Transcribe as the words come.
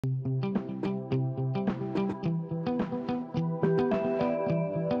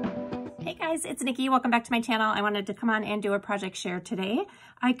Hey guys, it's Nikki. Welcome back to my channel. I wanted to come on and do a project share today.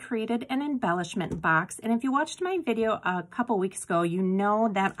 I created an embellishment box, and if you watched my video a couple weeks ago, you know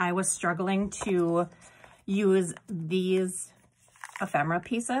that I was struggling to use these ephemera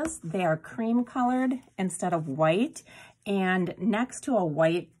pieces. They are cream colored instead of white, and next to a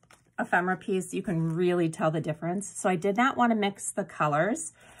white ephemera piece, you can really tell the difference. So I did not want to mix the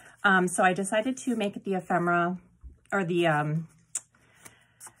colors. So I decided to make the ephemera or the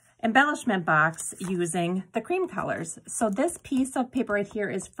embellishment box using the cream colors. So this piece of paper right here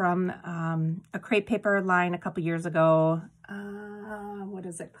is from a crepe paper line a couple years ago. What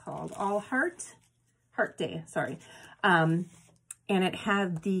is it called? Heart Day, sorry. And it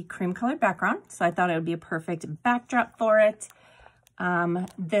had the cream colored background, so I thought it would be a perfect backdrop for it.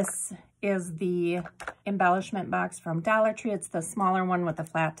 This is the embellishment box from Dollar Tree. It's the smaller one with the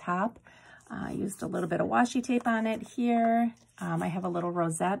flat top. I used a little bit of washi tape on it here. I have a little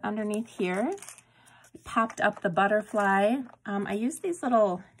rosette underneath here. Popped up the butterfly. I used these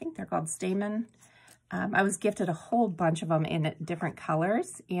little, I think they're called stamen. I was gifted a whole bunch of them in different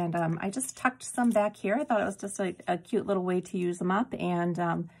colors, and I just tucked some back here. I thought it was just a cute little way to use them up and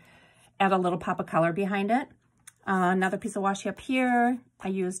add a little pop of color behind it. Another piece of washi up here. I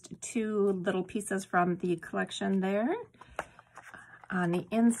used two little pieces from the collection there. On the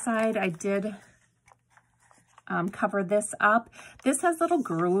inside, I did cover this up. This has little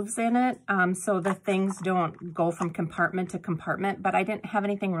grooves in it, so the things don't go from compartment to compartment, but I didn't have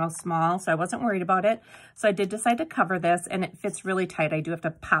anything real small, so I wasn't worried about it. So I did decide to cover this, and it fits really tight. I do have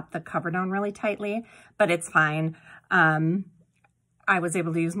to pop the cover down really tightly, but it's fine. I was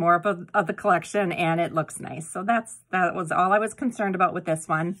able to use more of the collection, and it looks nice. So that was all I was concerned about with this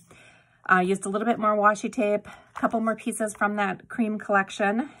one. I used a little bit more washi tape, a couple more pieces from that cream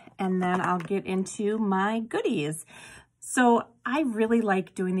collection, and then I'll get into my goodies. So I really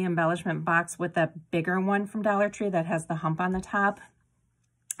like doing the embellishment box with the bigger one from Dollar Tree that has the hump on the top.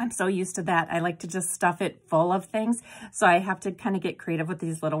 I'm so used to that. I like to just stuff it full of things. So I have to kind of get creative with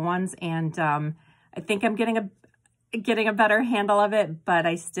these little ones. And I think I'm getting a better handle of it, but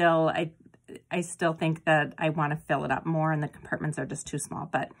I still think that I want to fill it up more and the compartments are just too small.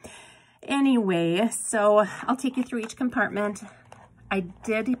 But anyway, so I'll take you through each compartment. I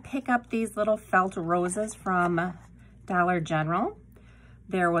did pick up these little felt roses from Dollar General.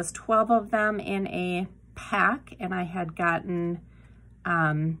 There was 12 of them in a pack, and I had gotten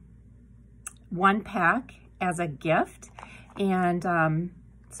one pack as a gift. And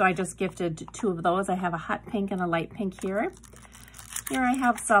so I just gifted two of those. I have a hot pink and a light pink here. Here I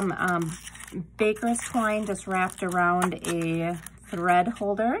have some baker's twine just wrapped around a thread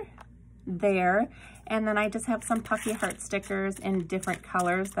holder there. And then I just have some puffy heart stickers in different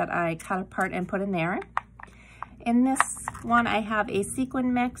colors that I cut apart and put in there. In this one, I have a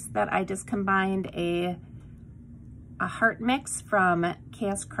sequin mix that I just combined a heart mix from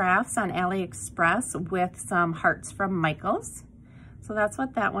KS Crafts on AliExpress with some hearts from Michaels. So that's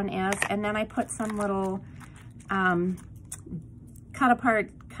what that one is. And then I put some little cut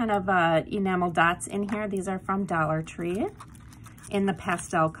apart kind of enamel dots in here. These are from Dollar Tree in the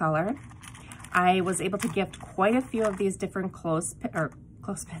pastel color. I was able to gift quite a few of these different paper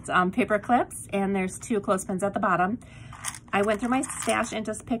clips, and there's two clothespins at the bottom. I went through my stash and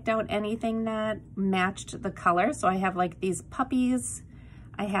just picked out anything that matched the color. So I have like these puppies,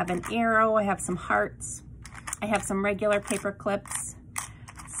 I have an arrow, I have some hearts, I have some regular paper clips.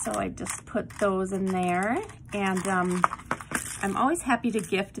 So I just put those in there, and I'm always happy to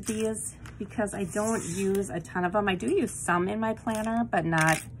gift these because I don't use a ton of them. I do use some in my planner, but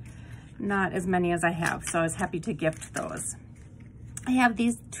not as many as I have, so I was happy to gift those. I have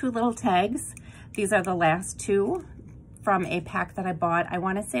these two little tags. These are the last two from a pack that I bought. I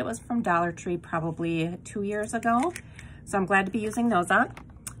want to say it was from Dollar Tree probably 2 years ago, so I'm glad to be using those up.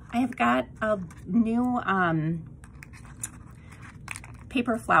 I have got a new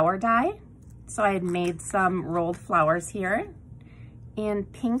paper flower die, so I had made some rolled flowers here in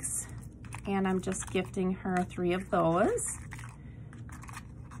pinks, and I'm just gifting her 3 of those.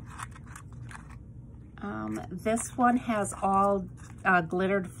 This one has all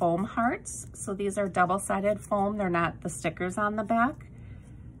glittered foam hearts. So these are double-sided foam. They're not the stickers on the back.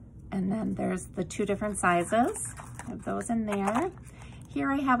 And then there's the 2 different sizes. I have those in there.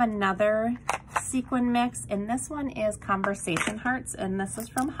 Here I have another sequin mix, and this one is conversation hearts, and this is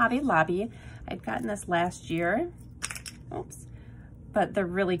from Hobby Lobby. I'd gotten this last year. Oops. But they're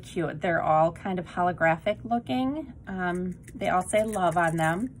really cute. They're all kind of holographic looking. They all say love on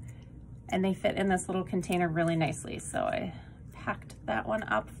them. And they fit in this little container really nicely. So I packed that one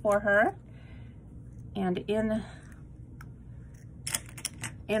up for her. And in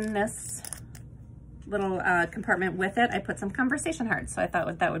in this little compartment with it, I put some conversation hearts. So I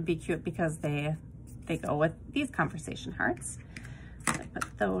thought that would be cute because they go with these conversation hearts. So I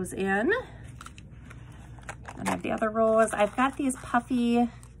put those in. And I have the other rows. I've got these puffy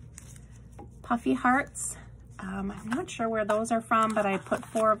hearts. I'm not sure where those are from, but I put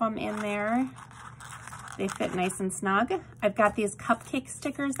 4 of them in there. They fit nice and snug. I've got these cupcake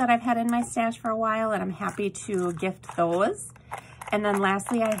stickers that I've had in my stash for a while, and I'm happy to gift those. And then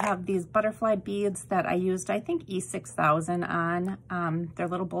lastly, I have these butterfly beads that I used, I think, E6000 on. They're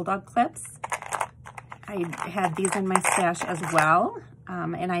little bulldog clips. I had these in my stash as well.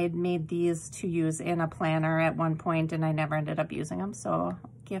 And I had made these to use in a planner at one point, and I never ended up using them, so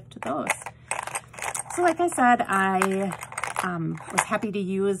gift those. So like I said, I was happy to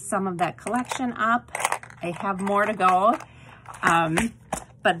use some of that collection up. I have more to go,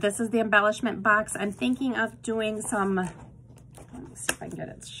 but this is the embellishment box. I'm thinking of doing some, let me see if I can get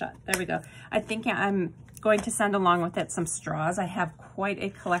it shut. There we go. I think I'm going to send along with it some straws. I have quite a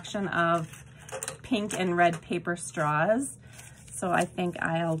collection of pink and red paper straws. So I think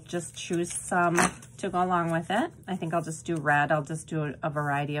I'll just choose some to go along with it. I think I'll just do red. I'll just do a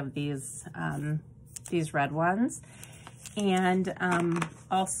variety of these red ones. And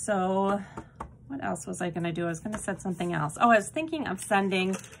also, what else was I gonna do? I was gonna set something else. Oh, I was thinking of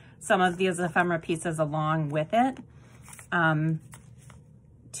sending some of these ephemera pieces along with it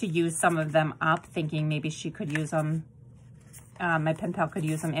to use some of them up, thinking maybe she could use them, my pen pal could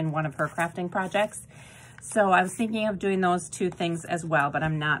use them in one of her crafting projects. So I was thinking of doing those 2 things as well, but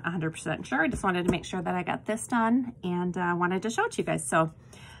I'm not 100% sure. I just wanted to make sure that I got this done and wanted to show it to you guys. So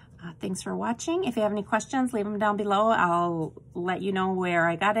thanks for watching. If you have any questions, leave them down below. I'll let you know where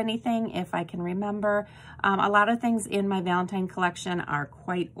I got anything if I can remember. A lot of things in my Valentine collection are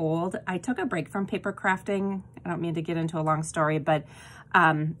quite old. I took a break from paper crafting. I don't mean to get into a long story, but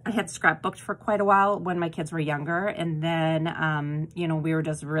I had scrapbooked for quite a while when my kids were younger. And then, you know, we were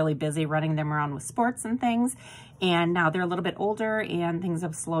just really busy running them around with sports and things. And now they're a little bit older and things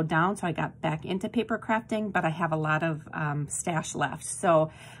have slowed down. So I got back into paper crafting, but I have a lot of stash left.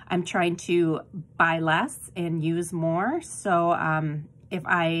 So I'm trying to buy less and use more. So if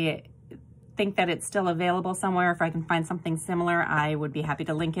I think that it's still available somewhere, if I can find something similar, I would be happy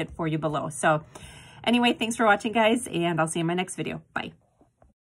to link it for you below. So anyway, thanks for watching, guys, and I'll see you in my next video. Bye.